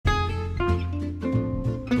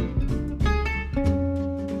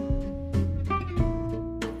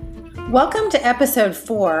Welcome to episode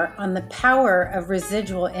 4 on the power of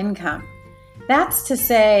residual income. That's to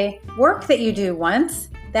say, work that you do once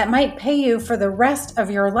that might pay you for the rest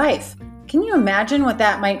of your life. Can you imagine what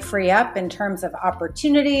that might free up in terms of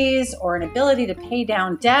opportunities or an ability to pay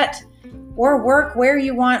down debt or work where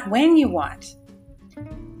you want, when you want?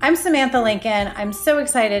 I'm Samantha Lincoln. I'm so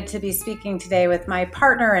excited to be speaking today with my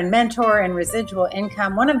partner and mentor in residual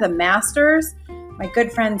income, one of the masters, my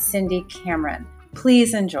good friend Cindy Cameron.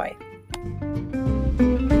 Please enjoy.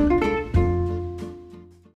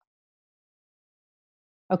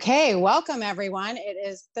 Okay, welcome everyone. It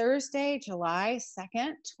is Thursday, July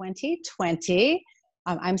 2nd, 2020.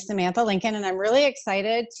 I'm Samantha Lincoln, and I'm really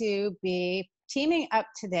excited to be teaming up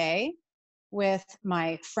today with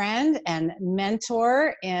my friend and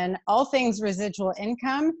mentor in all things residual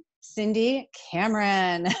income, Cindy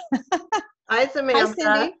Cameron. Hi, Samantha.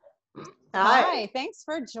 Hi, Cindy. Hi. Hi, thanks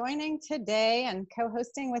for joining today and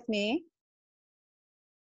co-hosting with me.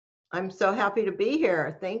 I'm so happy to be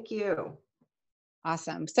here. Thank you.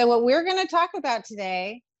 Awesome. So what we're going to talk about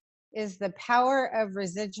today is the power of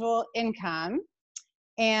residual income,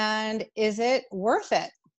 and is it worth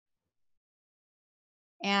it?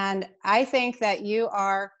 And I think that you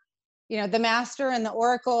are, the master and the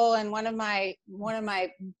oracle, and one of my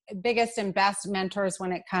biggest and best mentors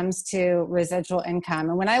when it comes to residual income.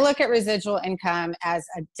 And when I look at residual income as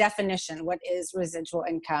a definition, what is residual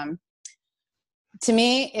income? To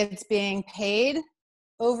me, it's being paid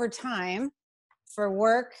over time for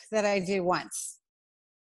work that I do once.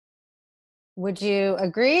 Would you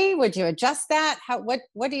agree? Would you adjust that?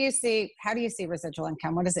 What do you see? How do you see residual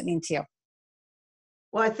income? What does it mean to you?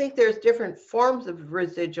 Well, I think there's different forms of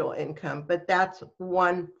residual income, but that's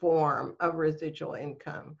one form of residual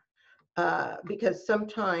income. Because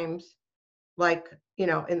sometimes, like,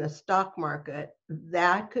 in the stock market,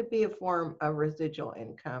 that could be a form of residual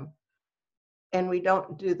income. And we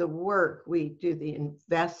don't do the work, we do the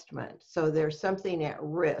investment. So there's something at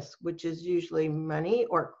risk, which is usually money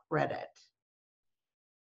or credit.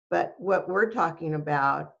 But what we're talking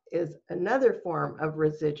about is another form of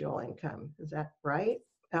residual income. Is that right?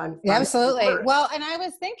 Yeah, absolutely. Well, and I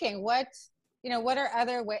was thinking, what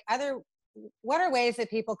are ways that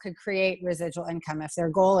people could create residual income if their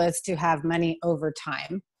goal is to have money over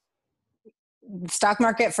time? Stock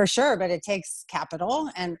market for sure, but it takes capital,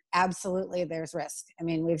 and absolutely there's risk. I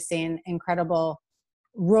mean, we've seen incredible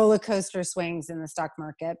roller coaster swings in the stock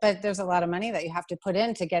market, but there's a lot of money that you have to put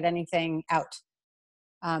in to get anything out.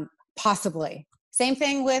 Possibly. Same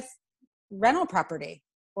thing with rental property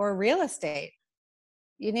or real estate.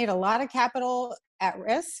 You need a lot of capital at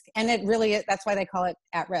risk, and it really is, that's why they call it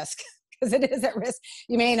at risk, because it is at risk.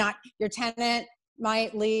 Your tenant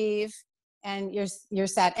might leave and you're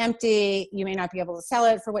sat empty. You may not be able to sell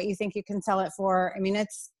it for what you think you can sell it for. I mean,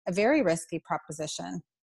 it's a very risky proposition.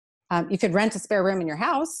 You could rent a spare room in your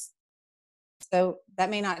house, so that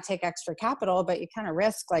may not take extra capital, but you kind of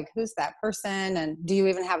risk, like, who's that person, and do you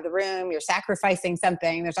even have the room? You're sacrificing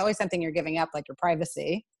something. There's always something you're giving up, like your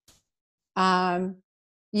privacy.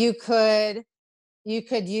 You could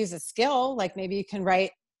use a skill, like maybe you can write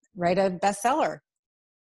a bestseller.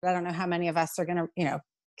 But I don't know how many of us are going to,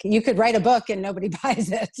 you could write a book and nobody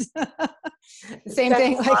buys it. Same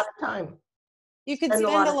thing. A lot of time. You could spend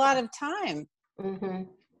a lot of time. Mm-hmm.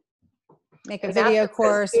 Make a video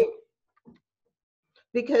course.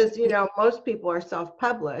 Because, most people are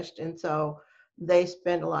self-published, and so they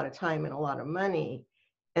spend a lot of time and a lot of money,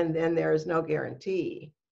 and then there is no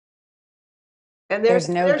guarantee. And there's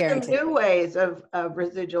some new ways of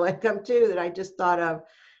residual income too that I just thought of.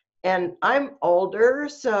 And I'm older,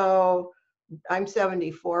 so I'm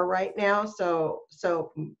 74 right now. So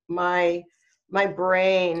my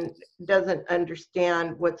brain doesn't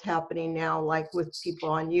understand what's happening now, like with people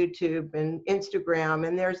on YouTube and Instagram.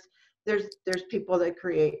 And there's people that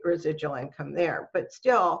create residual income there. But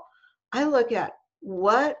still, I look at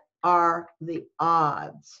what are the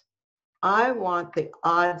odds. I want the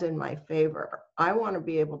odds in my favor. I want to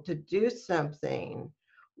be able to do something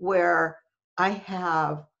where I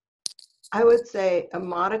have, I would say, a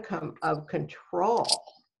modicum of control.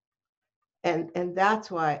 And that's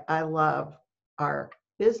why I love our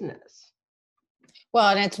business. Well,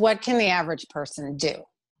 and it's, what can the average person do?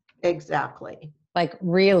 Exactly. Like,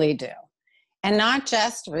 really do. And not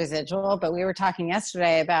just residual, but we were talking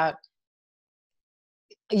yesterday about,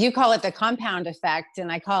 you call it the compound effect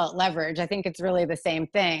and I call it leverage. I think it's really the same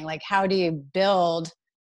thing. Like, how do you build?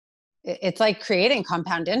 It's like creating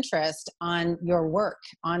compound interest on your work,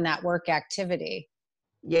 on that work activity.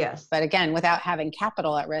 Yes. But again, without having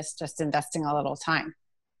capital at risk, just investing a little time.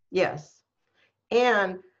 Yes.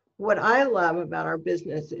 And what I love about our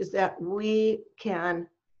business is that we can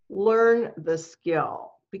learn the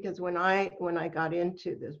skill, because when I got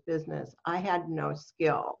into this business, I had no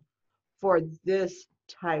skill for this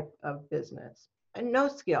type of business, and no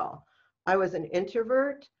skill. I was an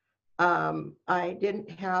introvert. I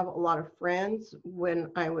didn't have a lot of friends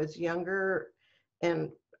when I was younger,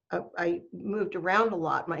 and I moved around a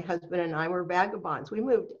lot. My husband and I were vagabonds. We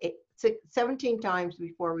moved 17 times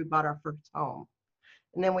before we bought our first home.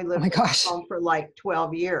 And then we lived in home for like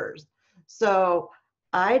 12 years. So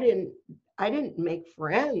I didn't make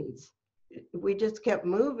friends. We just kept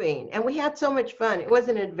moving, and we had so much fun. It was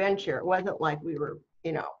an adventure. It wasn't like we were,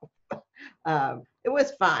 it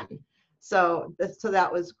was fun. So that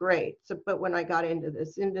was great. So, but when I got into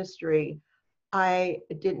this industry, I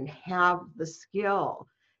didn't have the skill.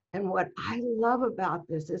 And what I love about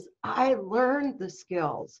this is I learned the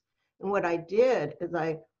skills. And what I did is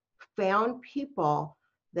I found people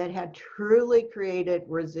that had truly created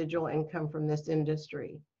residual income from this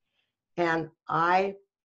industry. And I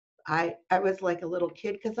was like a little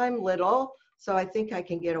kid, because I'm little, so I think I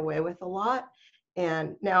can get away with a lot.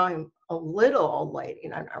 And now I'm a little old lady,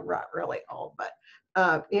 and I'm not really old, but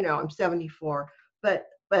I'm 74. But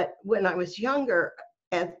when I was younger,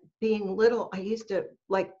 as being little, I used to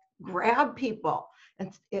like grab people,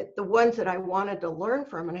 and the ones that I wanted to learn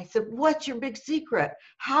from. And I said, what's your big secret?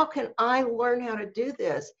 How can I learn how to do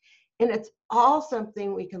this? And it's all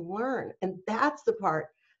something we can learn. And that's the part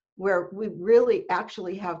where we really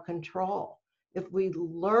actually have control, if we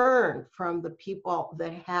learn from the people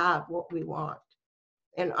that have what we want.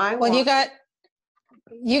 And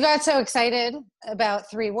you got so excited about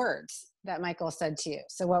 3 words that Michael said to you.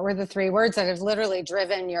 So what were the 3 words that have literally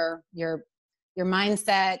driven your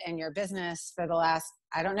mindset and your business for the last,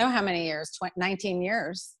 I don't know how many years, 19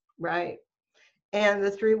 years? Right. And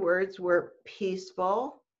the 3 words were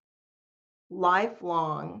peaceful,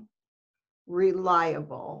 lifelong,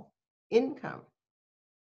 reliable income.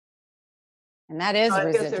 And that is residual.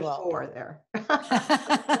 I guess there's 4 there.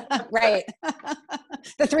 Right.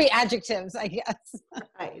 The 3 adjectives, I guess.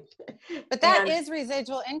 Right. But that is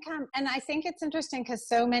residual income. And I think it's interesting because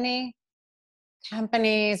so many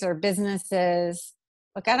companies or businesses,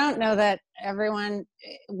 look, I don't know that everyone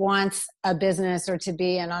wants a business or to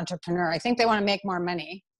be an entrepreneur. I think they want to make more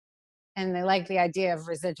money, and they like the idea of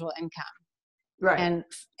residual income. Right.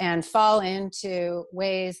 And fall into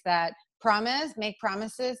ways that make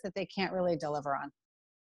promises that they can't really deliver on.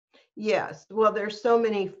 Yes. Well, there's so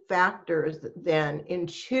many factors then in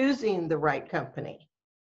choosing the right company.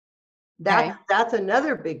 That's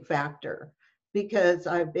another big factor, because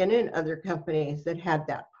I've been in other companies that had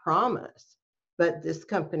that promise, but this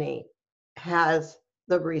company has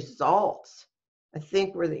the results. I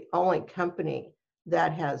think we're the only company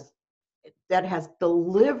that has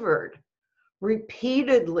delivered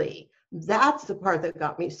repeatedly. That's the part that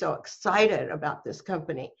got me so excited about this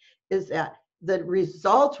company, is that the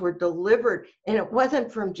results were delivered. And it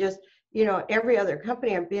wasn't from just, every other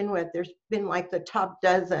company I've been with, there's been like the top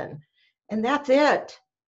dozen, and that's it.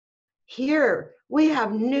 Here, we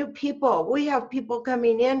have new people. We have people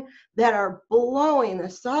coming in that are blowing the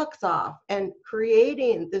socks off and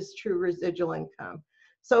creating this true residual income.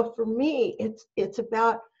 So for me, it's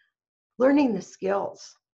about learning the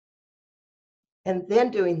skills and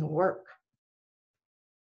then doing the work.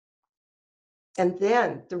 And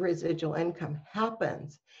then the residual income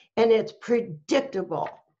happens, and it's predictable.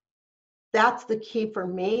 That's the key for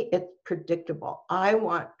me. It's predictable. I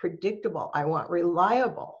want predictable. I want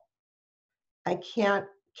reliable. I can't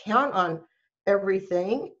count on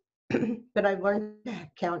everything, but I've learned to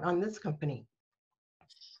count on this company.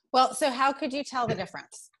 Well, so how could you tell the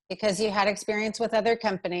difference? Because you had experience with other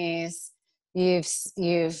companies. You've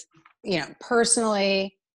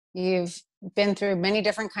personally, you've been through many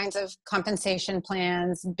different kinds of compensation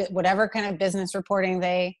plans, whatever kind of business reporting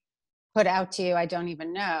they put out to you, I don't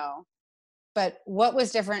even know. But what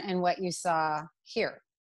was different in what you saw here?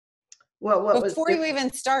 Well, before you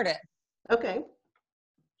even started? Okay.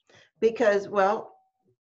 Because,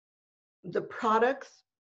 the products,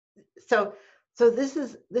 so this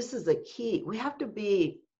is a key. We have to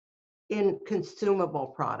be in consumable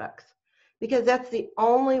products, because that's the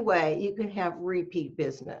only way you can have repeat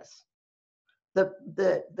business.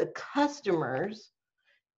 The customers,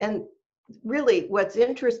 and really what's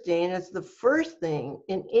interesting is the first thing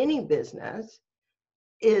in any business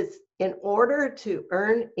is, in order to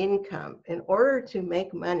earn income, in order to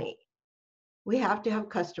make money, we have to have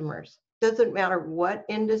customers. Doesn't matter what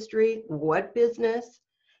industry, what business,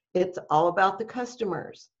 it's all about the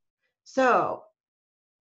customers. So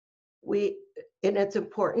and it's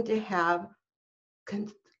important to have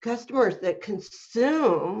customers that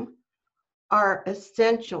consume our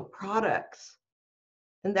essential products.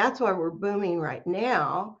 And that's why we're booming right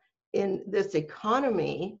now in this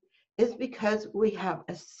economy, is because we have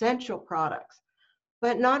essential products,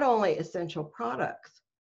 but not only essential products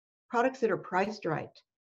that are priced right,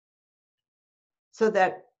 so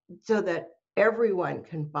that everyone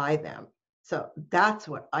can buy them. So that's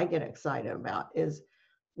what I get excited about, is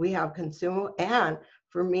we have consumable. And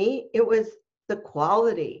for me, it was the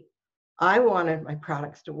quality. I wanted my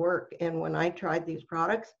products to work. And when I tried these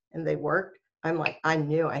products and they worked, I'm like, I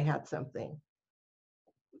knew I had something.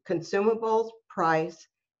 Consumables, price,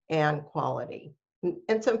 and quality.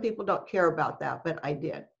 And some people don't care about that, but I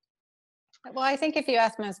did. Well, I think if you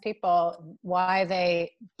ask most people why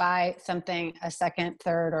they buy something a second,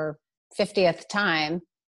 third, or 50th time,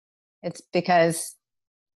 it's because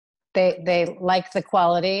they like the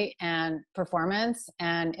quality and performance,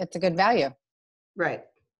 and it's a good value. Right.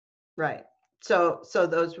 So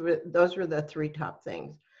those were the three top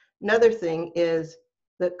things. Another thing is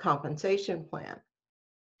the compensation plan.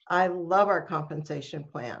 I love our compensation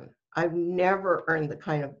plan. I've never earned the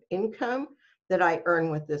kind of income that I earn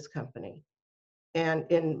with this company. And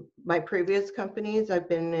in my previous companies, I've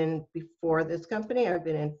been in before this company, I've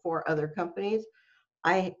been in 4 other companies.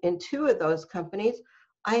 In 2 of those companies,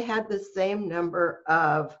 I had the same number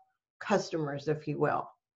of customers, if you will.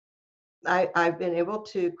 I've been able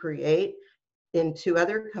to create in 2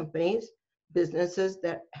 other companies businesses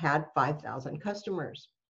that had 5,000 customers.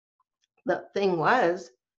 The thing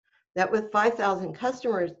was that with 5,000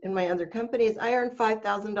 customers in my other companies, I earned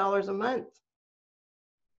 $5,000 a month.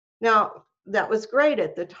 Now, that was great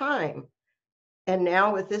at the time. And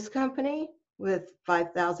now with this company, with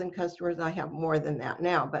 5,000 customers, I have more than that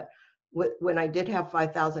now. But when I did have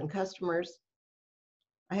 5,000 customers,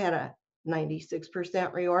 I had a 96%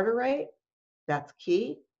 reorder rate. That's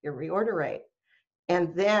key, your reorder rate.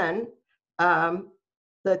 And then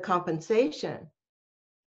the compensation.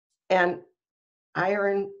 And I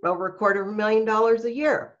earn over $250,000 a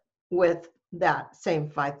year with that same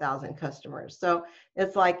 5,000 customers. So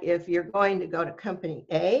it's like, if you're going to go to company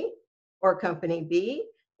A or company B,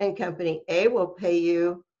 and company A will pay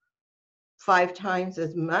you 5 times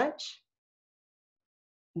as much,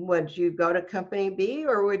 would you go to company B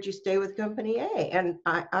or would you stay with company A? And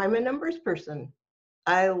I'm a numbers person.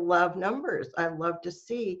 I love numbers. I love to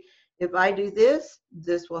see, if I do this,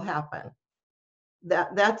 this will happen.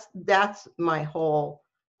 That's my whole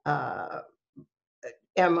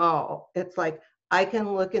MO. It's like, I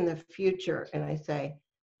can look in the future and I say,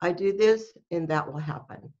 I do this and that will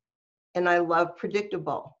happen. And I love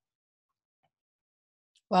predictable.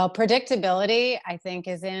 Well, predictability, I think,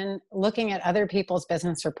 is in looking at other people's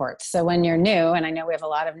business reports. So when you're new, and I know we have a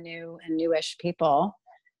lot of new and newish people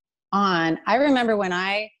on, I remember when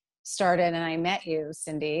I started and I met you,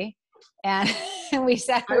 Cindy, and we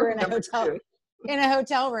were in a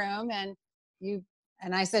hotel room, and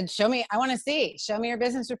I said, show me your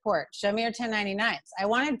business report, show me your 1099s. I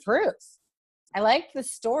wanted proof. I liked the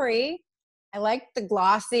story. I liked the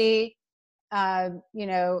glossy,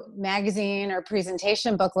 magazine or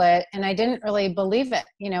presentation booklet, and I didn't really believe it.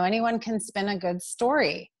 Anyone can spin a good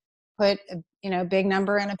story, put a big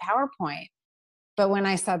number in a PowerPoint. But when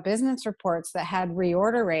I saw business reports that had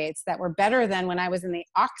reorder rates that were better than when I was in the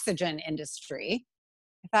oxygen industry,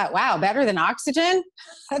 I thought, wow, better than oxygen?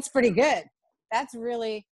 That's pretty good. That's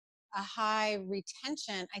really a high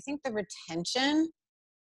retention. I think the retention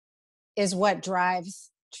is what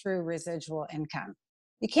drives true residual income.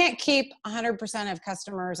 You can't keep 100% of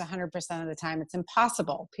customers 100% of the time. It's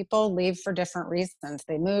impossible. People leave for different reasons.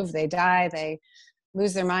 They move, they die, they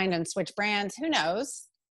lose their mind and switch brands. Who knows?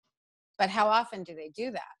 But how often do they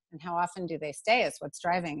do that? And how often do they stay is what's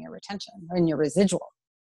driving your retention and your residual.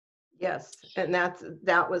 Yes, and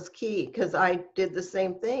that was key, because I did the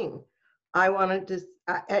same thing. I wanted to,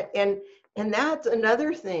 and that's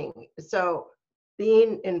another thing. So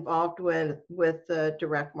being involved with the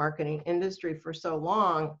direct marketing industry for so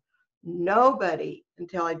long, nobody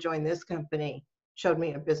until I joined this company showed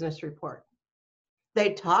me a business report.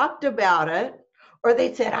 They talked about it, or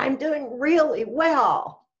they said, I'm doing really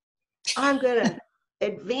well, I'm gonna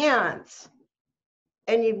advance.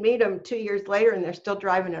 And you'd meet them 2 years later and they're still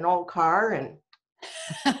driving an old car, and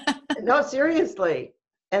no, seriously,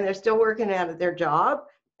 and they're still working out of their job,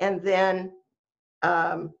 and then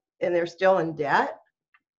and they're still in debt,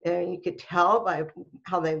 and you could tell by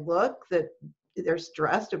how they look that they're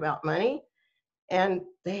stressed about money, and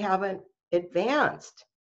they haven't advanced.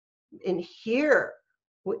 In here,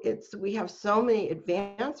 we have so many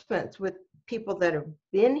advancements with people that have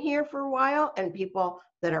been here for a while and people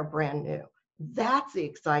that are brand new. That's the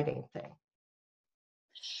exciting thing.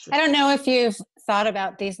 I don't know if you've thought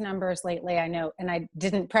about these numbers lately. I know, and I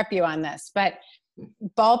didn't prep you on this, but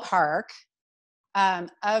ballpark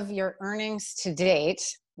of your earnings to date,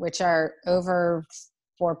 which are over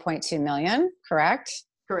 4.2 million, correct?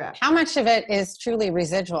 Correct. How much of it is truly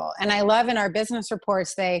residual? And I love in our business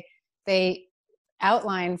reports, they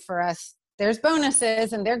outline for us, there's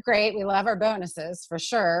bonuses and they're great. We love our bonuses for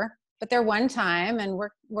sure, but they're one time, and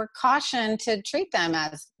we're cautioned to treat them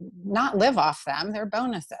as not live off them. They're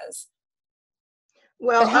bonuses.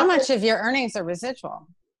 Well, but how much of your earnings are residual?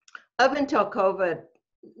 Up until COVID,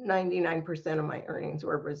 99% of my earnings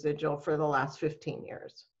were residual for the last 15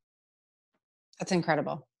 years. That's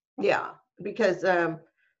incredible. Yeah, because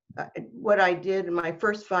what I did in my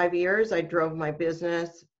first 5 years, I drove my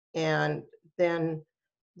business, and then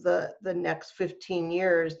the next 15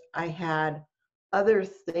 years, I had other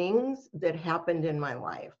things that happened in my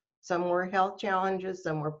life. Some were health challenges,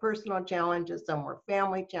 some were personal challenges, some were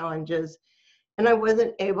family challenges, and I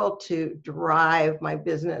wasn't able to drive my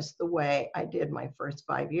business the way I did my first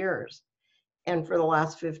 5 years. And for the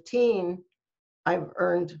last 15, I've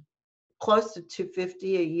earned close to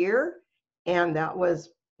 $250 a year, and that was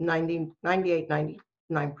 99%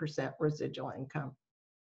 residual income.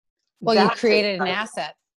 Well, you created an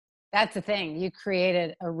asset. That's the thing. You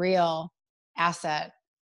created a real asset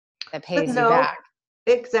that pays you back.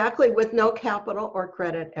 Exactly, with no capital or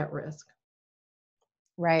credit at risk.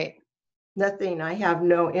 Right. Nothing. I have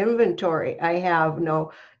no inventory. I have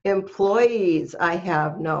no employees. I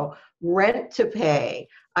have no rent to pay.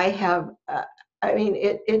 I have,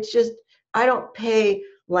 it's just, I don't pay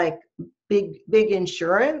like big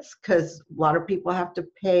insurance, because a lot of people have to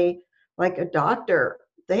pay, like a doctor.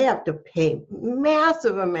 They have to pay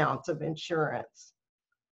massive amounts of insurance.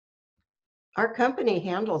 Our company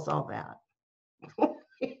handles all that.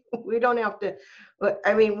 We don't have to,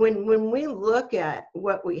 I mean, when we look at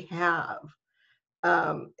what we have,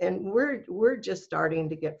 and we're just starting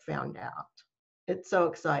to get found out. It's so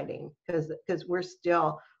exciting because we're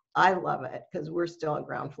still, I love it because we're still a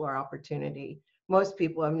ground floor opportunity. Most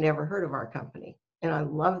people have never heard of our company, and I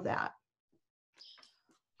love that.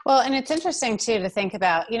 Well, and it's interesting too to think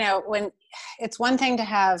about, when it's one thing to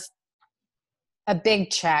have a big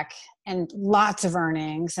check and lots of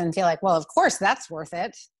earnings and feel like, well, of course that's worth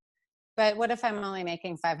it. But what if I'm only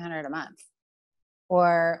making $500 a month?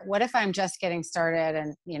 Or what if I'm just getting started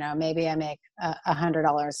and, maybe I make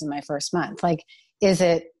 $100 in my first month? Like, is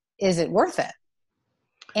it worth it?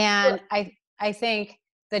 And I think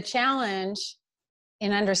the challenge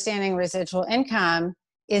in understanding residual income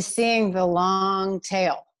is seeing the long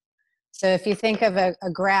tail. So if you think of a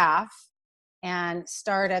graph and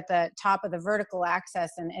start at the top of the vertical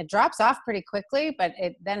axis, and it drops off pretty quickly, but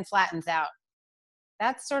it then flattens out.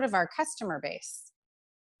 That's sort of our customer base.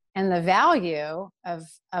 And the value of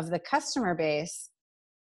the customer base,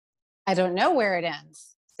 I don't know where it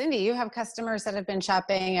ends. Cindy, you have customers that have been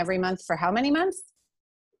shopping every month for how many months?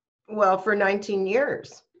 Well, for 19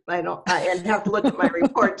 years. I'd have to look at my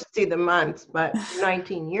report to see the months, but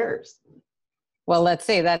 19 years. Well, let's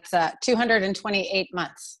see, that's 228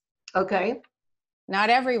 months. Okay. Not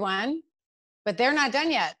everyone, but they're not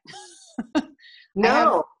done yet.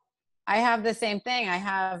 No. I have the same thing. I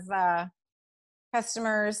have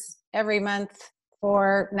customers every month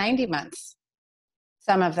for 90 months,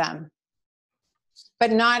 some of them,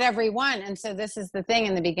 but not everyone. And so this is the thing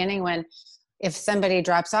in the beginning, when if somebody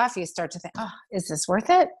drops off, you start to think, oh, is this worth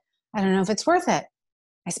it? I don't know if it's worth it.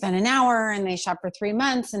 I spent an hour and they shop for 3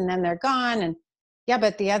 months and then they're gone. And yeah,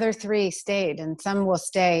 but the other 3 stayed, and some will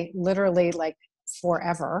stay literally like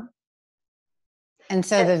forever. And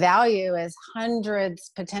so the value is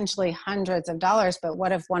hundreds, potentially hundreds of dollars. But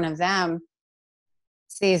what if one of them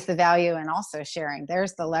sees the value and also sharing?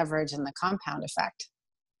 There's the leverage and the compound effect.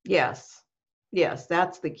 Yes,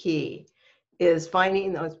 that's the key, is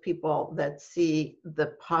finding those people that see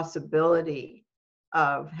the possibility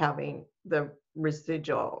of having the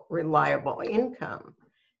residual reliable income.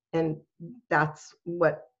 And that's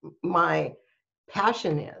what my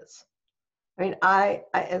passion is. I mean, I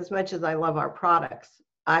as much as I love our products,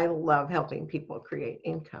 I love helping people create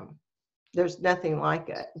income. There's nothing like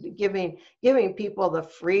it. Giving people the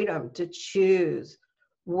freedom to choose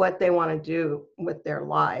what they want to do with their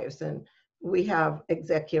lives. And we have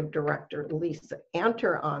Executive Director Lisa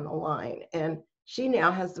Anter on the line, and she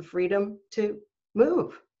now has the freedom to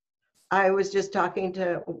move. I was just talking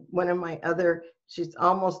to one of my other, she's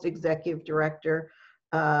almost Executive Director,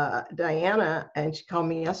 Diana, and she called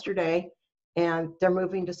me yesterday, and they're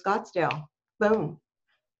moving to Scottsdale. Boom.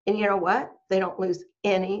 And you know what? They don't lose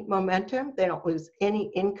any momentum. They don't lose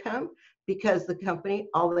any income, because the company,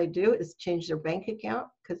 all they do is change their bank account,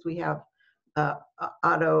 because we have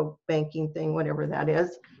auto banking thing, whatever that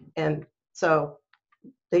is. And so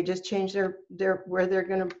they just change their where they're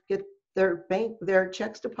going to get their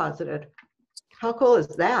checks deposited. How cool is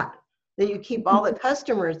that? That you keep all the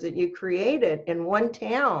customers that you created in one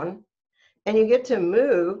town, and you get to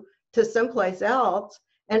move to someplace else,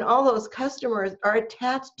 and all those customers are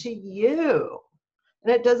attached to you,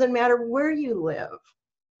 and it doesn't matter where you live.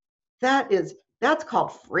 That's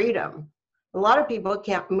called freedom. A lot of people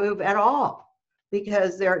can't move at all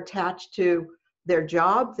because they're attached to their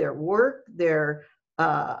job, their work,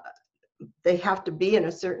 they have to be in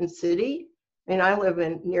a certain city. And I live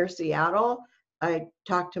near Seattle. I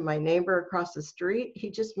talked to my neighbor across the street. He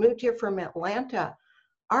just moved here from Atlanta.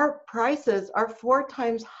 Our prices are 4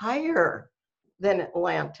 times higher than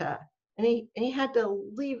Atlanta. And he had to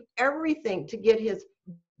leave everything to get his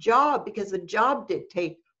job, because the job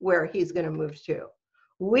dictates where he's going to move to.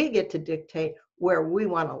 We get to dictate where we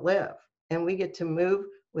want to live, and we get to move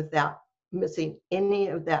without missing any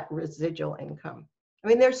of that residual income. I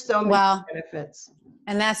mean, there's so many benefits.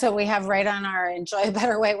 And that's what we have right on our Enjoy a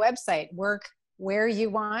Better Way website. Work where you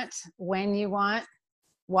want, when you want,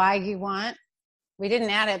 why you want. We didn't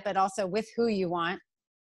add it, but also with who you want.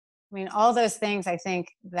 I mean, all those things, I think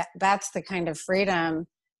that's the kind of freedom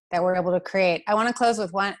that we're able to create. I want to close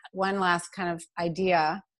with one last kind of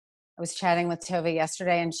idea. I was chatting with Tova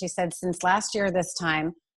yesterday, and she said since last year this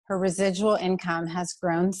time, her residual income has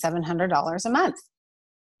grown $700 a month.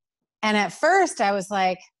 And at first I was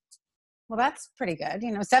like, well, that's pretty good.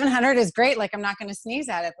 700 is great. Like, I'm not going to sneeze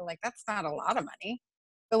at it, but like, that's not a lot of money.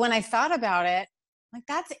 But when I thought about it, like,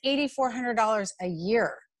 that's $8,400 a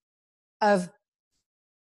year of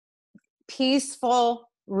peaceful,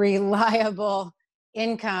 reliable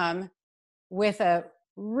income with a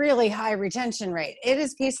really high retention rate. It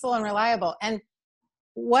is peaceful and reliable. And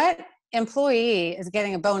what employee is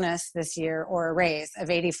getting a bonus this year or a raise of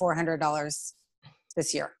 $8,400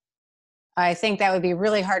 this year? I think that would be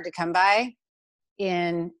really hard to come by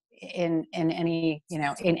in any,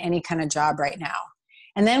 in any kind of job right now.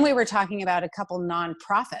 And then we were talking about a couple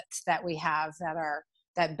nonprofits that we have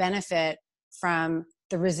that benefit from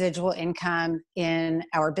the residual income in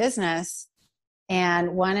our business.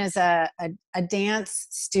 And one is a dance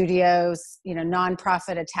studios,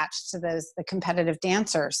 nonprofit attached to the competitive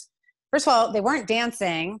dancers. First of all, they weren't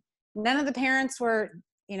dancing. None of the parents were,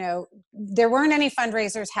 there weren't any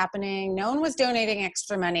fundraisers happening. No one was donating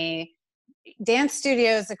extra money. Dance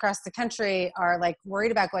studios across the country are like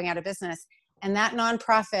worried about going out of business. And that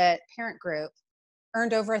nonprofit parent group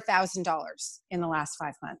earned over $1,000 in the last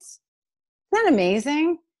 5 months. Isn't that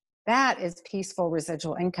amazing? That is peaceful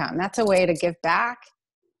residual income. That's a way to give back,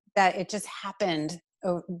 that it just happened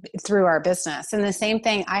through our business. And the same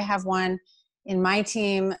thing, I have one in my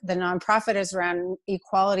team. The nonprofit is around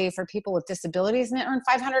equality for people with disabilities, and it earned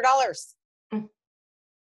 $500.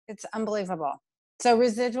 It's unbelievable. So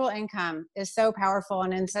residual income is so powerful.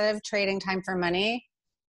 And instead of trading time for money,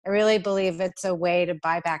 I really believe it's a way to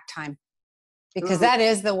buy back time, because that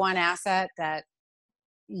is the one asset that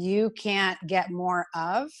you can't get more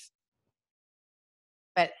of.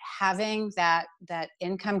 But having that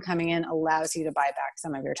income coming in allows you to buy back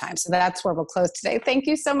some of your time. So that's where we'll close today. Thank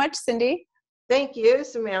you so much, Cindy. Thank you,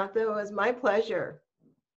 Samantha. It was my pleasure.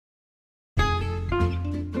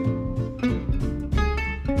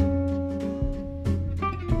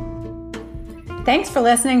 Thanks for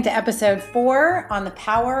listening to episode 4 on the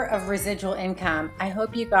power of residual income. I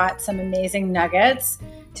hope you got some amazing nuggets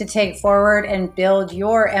to take forward and build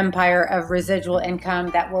your empire of residual income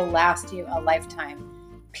that will last you a lifetime.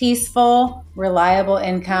 Peaceful, reliable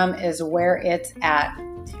income is where it's at.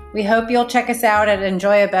 We hope you'll check us out at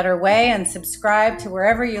Enjoy a Better Way and subscribe to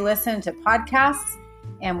wherever you listen to podcasts,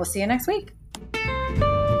 and we'll see you next week.